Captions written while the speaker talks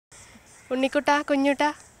ഉണ്ണിക്കുട്ട, കുഞ്ഞുട്ട,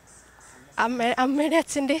 അമ്മയുടെ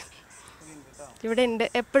അച്ഛൻ്റെ ഇവിടെ ഉണ്ട്,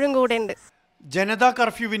 എപ്പോഴും കൂടെ ഉണ്ട്. ജനതാ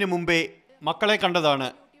കർഫ്യൂവിന് മുമ്പേ മക്കളെ കണ്ടതാണ്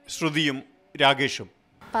ശ്രുതിയും രാകേഷും.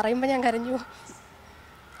 പറയുമ്പോൾ ഞാൻ കരഞ്ഞു.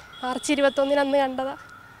 മാർച്ച് 21 അന്ന് കണ്ടതാ.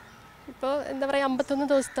 ഇപ്പോൾ എന്താ പറയുക, 51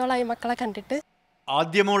 ദിവസത്തോളമായി മക്കളെ കണ്ടിട്ട്.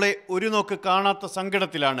 ആദ്യമോളെ ഒരു നോക്ക് കാണാത്ത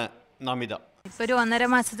സങ്കടത്തിലാണ് നമിത. ഇപ്പോൾ ഒരു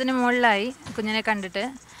 1.5 മാസത്തിന് മുകളിലായി കുഞ്ഞിനെ കണ്ടിട്ട്.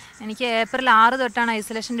 എനിക്ക് ഏപ്രിൽ 6 തൊട്ടാണ്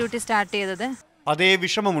ഐസൊലേഷൻ ഡ്യൂട്ടി സ്റ്റാർട്ട് ചെയ്തത്. അതേ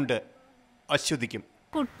വിഷമമുണ്ട് അശ്വതിക്കും.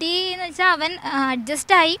 കുട്ടി എന്ന് വെച്ചാൽ അവൻ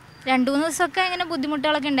അഡ്ജസ്റ്റായി. 2-3 ദിവസമൊക്കെ ഇങ്ങനെ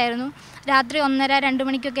ബുദ്ധിമുട്ടുകളൊക്കെ ഉണ്ടായിരുന്നു. രാത്രി 1:30-2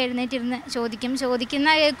 മണിക്കൊക്കെ എഴുന്നേറ്റിരുന്ന് ചോദിക്കുന്ന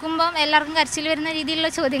കേൾക്കുമ്പം എല്ലാവർക്കും കരച്ചിൽ വരുന്ന രീതിയിലുള്ള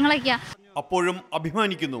ചോദ്യങ്ങളൊക്കെയാണ്. അപ്പോഴും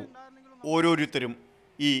അഭിമാനിക്കുന്നു ഓരോരുത്തരും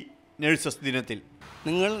ഈ നഴ്സസ് ദിനത്തിൽ.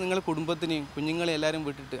 നിങ്ങളുടെ കുടുംബത്തിനെയും കുഞ്ഞുങ്ങളെ എല്ലാവരും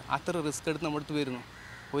വിട്ടിട്ട് അത്ര റിസ്ക് എടുത്ത് നമ്മുടെ അടുത്ത് വരുന്നു.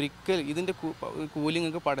 ഒരിക്കൽ ഇതിൻ്റെ കൂലി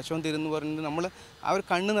നിങ്ങൾക്ക് പടച്ചോൻ തരുമെന്ന് പറഞ്ഞിട്ട് നമ്മൾ അവർ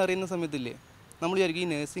കണ്ണ് നിറയുന്ന സമയത്തില്ലേ, നമ്മൾ വിചാരിക്കും ഈ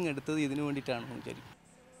നഴ്സിംഗ് എടുത്തത് ഇതിനു വേണ്ടിയിട്ടാണ് വിചാരിക്കും.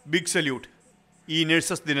 ബിഗ് സല്യൂട്ട് ഈ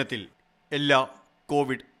നഴ്സസ് ദിനത്തിൽ എല്ലാ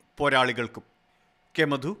കോവിഡ് പോരാളികൾക്കും. കെ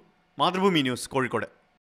മധു, മാതൃഭൂമി ന്യൂസ്, കോഴിക്കോട്.